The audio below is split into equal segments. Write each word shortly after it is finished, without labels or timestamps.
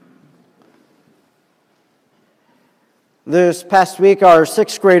This past week, our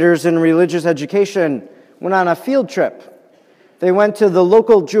sixth graders in religious education went on a field trip. They went to the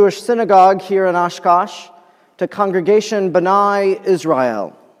local Jewish synagogue here in Oshkosh to Congregation B'nai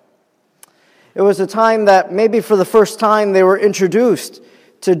Israel. It was a time that maybe for the first time they were introduced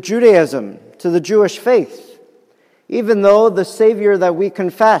to Judaism, to the Jewish faith, even though the Savior that we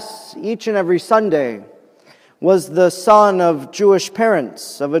confess each and every Sunday was the son of Jewish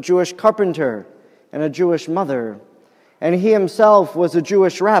parents, of a Jewish carpenter and a Jewish mother, and he himself was a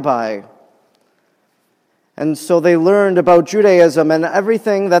Jewish rabbi. And so they learned about Judaism and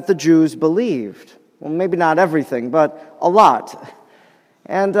everything that the Jews believed. Well, maybe not everything, but a lot.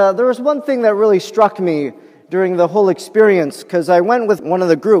 And there was one thing that really struck me during the whole experience, because I went with one of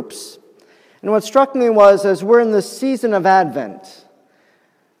the groups. And what struck me was, as we're in the season of Advent,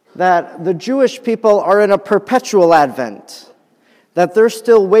 that the Jewish people are in a perpetual Advent, that they're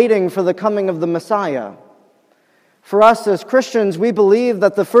still waiting for the coming of the Messiah. For us as Christians, we believe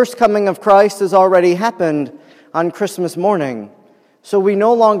that the first coming of Christ has already happened on Christmas morning. So we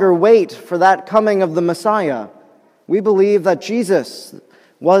no longer wait for that coming of the Messiah. We believe that Jesus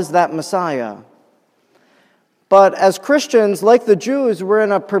was that Messiah. But as Christians, like the Jews, we're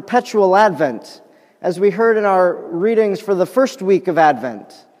in a perpetual Advent, as we heard in our readings for the first week of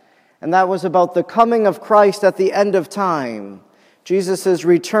Advent. And that was about the coming of Christ at the end of time, Jesus'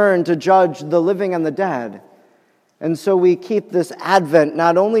 return to judge the living and the dead. And so we keep this Advent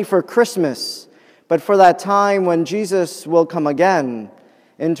not only for Christmas, but for that time when Jesus will come again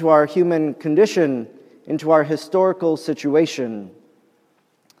into our human condition, into our historical situation.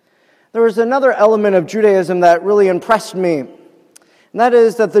 There was another element of Judaism that really impressed me, and that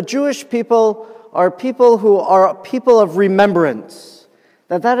is that the Jewish people are people who are people of remembrance,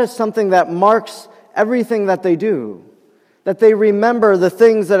 that is something that marks everything that they do, that they remember the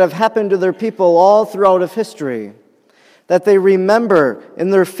things that have happened to their people all throughout of history, that they remember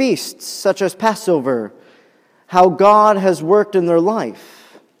in their feasts, such as Passover, how God has worked in their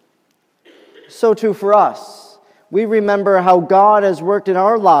life. So too for us. We remember how God has worked in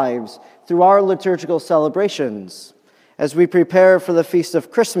our lives through our liturgical celebrations as we prepare for the feast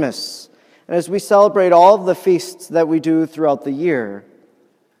of Christmas and as we celebrate all of the feasts that we do throughout the year.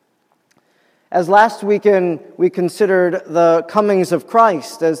 As last weekend we considered the comings of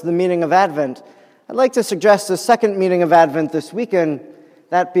Christ as the meaning of Advent, I'd like to suggest a second meaning of Advent this weekend,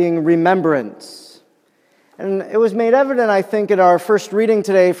 that being remembrance. And it was made evident, I think, in our first reading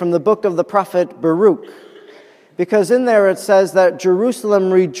today from the book of the prophet Baruch, because in there it says that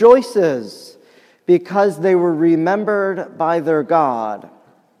Jerusalem rejoices because they were remembered by their God.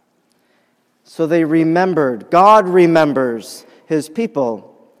 So they remembered. God remembers his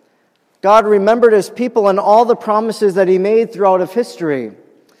people. God remembered his people and all the promises that he made throughout of history,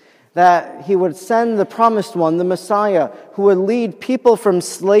 that he would send the promised one, the Messiah, who would lead people from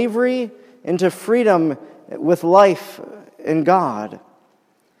slavery into freedom with life in God.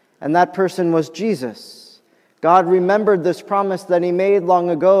 And that person was Jesus. God remembered this promise that he made long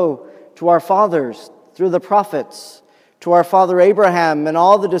ago to our fathers through the prophets, to our father Abraham and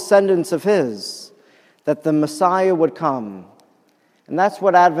all the descendants of his, that the Messiah would come. And that's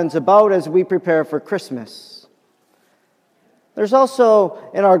what Advent's about as we prepare for Christmas. There's also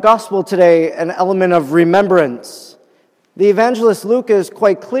in our gospel today an element of remembrance. The evangelist Luke is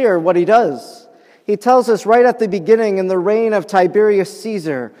quite clear what he does. He tells us right at the beginning, in the reign of Tiberius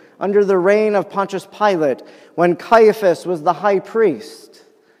Caesar, under the reign of Pontius Pilate, when Caiaphas was the high priest.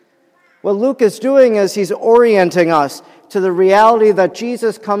 What Luke is doing is he's orienting us to the reality that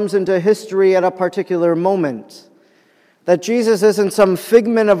Jesus comes into history at a particular moment. That Jesus isn't some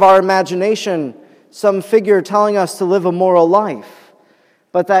figment of our imagination, some figure telling us to live a moral life,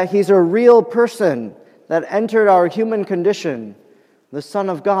 but that he's a real person that entered our human condition, the Son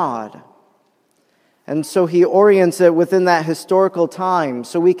of God. And so he orients it within that historical time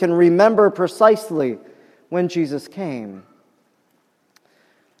so we can remember precisely when Jesus came.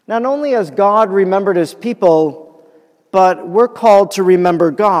 Not only has God remembered his people, but we're called to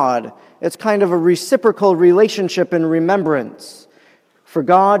remember God. It's kind of a reciprocal relationship in remembrance. For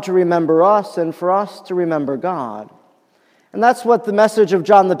God to remember us and for us to remember God. And that's what the message of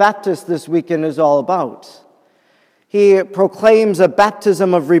John the Baptist this weekend is all about. He proclaims a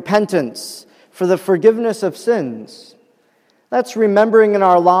baptism of repentance for the forgiveness of sins. That's remembering in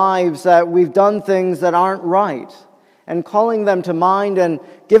our lives that we've done things that aren't right and calling them to mind and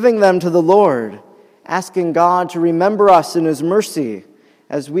giving them to the Lord, asking God to remember us in his mercy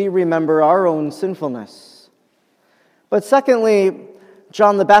as we remember our own sinfulness. But secondly,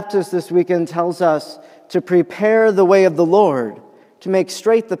 John the Baptist this weekend tells us to prepare the way of the Lord, to make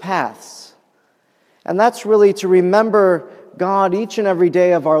straight the paths. And that's really to remember God each and every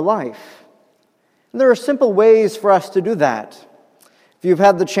day of our life. And there are simple ways for us to do that. If you've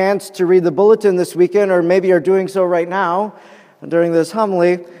had the chance to read the bulletin this weekend, or maybe are doing so right now during this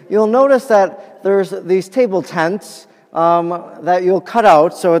homily, you'll notice that there's these table tents that you'll cut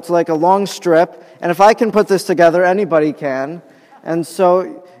out, so it's like a long strip. And if I can put this together, anybody can. And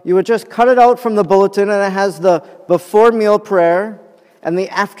so you would just cut it out from the bulletin, and it has the before meal prayer and the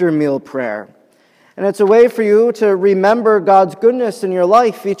after meal prayer. And it's a way for you to remember God's goodness in your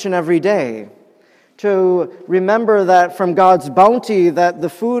life each and every day. To remember that from God's bounty, that the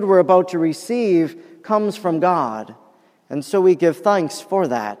food we're about to receive comes from God. And so we give thanks for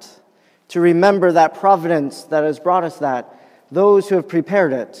that. To remember that providence that has brought us that, those who have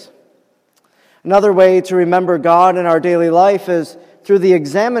prepared it. Another way to remember God in our daily life is through the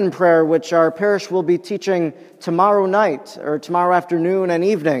examen prayer, which our parish will be teaching tomorrow night, or tomorrow afternoon and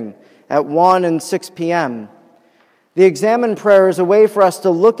evening at 1 and 6 p.m. The examen prayer is a way for us to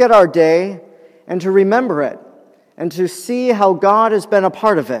look at our day and to remember it, and to see how God has been a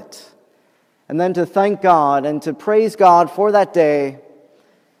part of it, and then to thank God and to praise God for that day,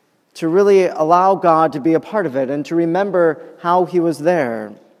 to really allow God to be a part of it and to remember how He was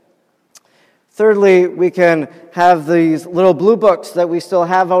there. Thirdly, we can have these little blue books that we still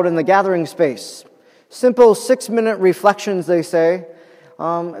have out in the gathering space. Simple 6-minute reflections, they say,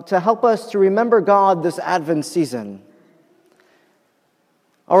 to help us to remember God this Advent season.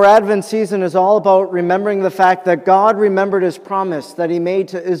 Our Advent season is all about remembering the fact that God remembered His promise that He made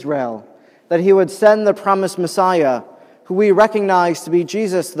to Israel, that He would send the promised Messiah, who we recognize to be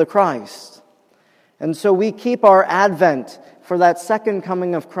Jesus the Christ. And so we keep our Advent for that second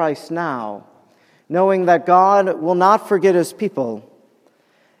coming of Christ now, knowing that God will not forget His people.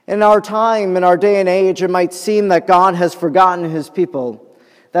 In our time, in our day and age, it might seem that God has forgotten His people,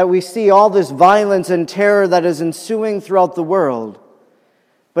 that we see all this violence and terror that is ensuing throughout the world.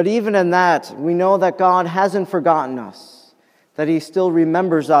 But even in that, we know that God hasn't forgotten us, that He still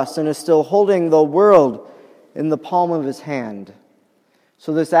remembers us and is still holding the world in the palm of His hand.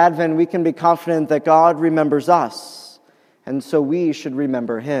 So this Advent, we can be confident that God remembers us, and so we should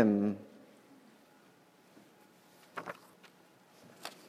remember Him.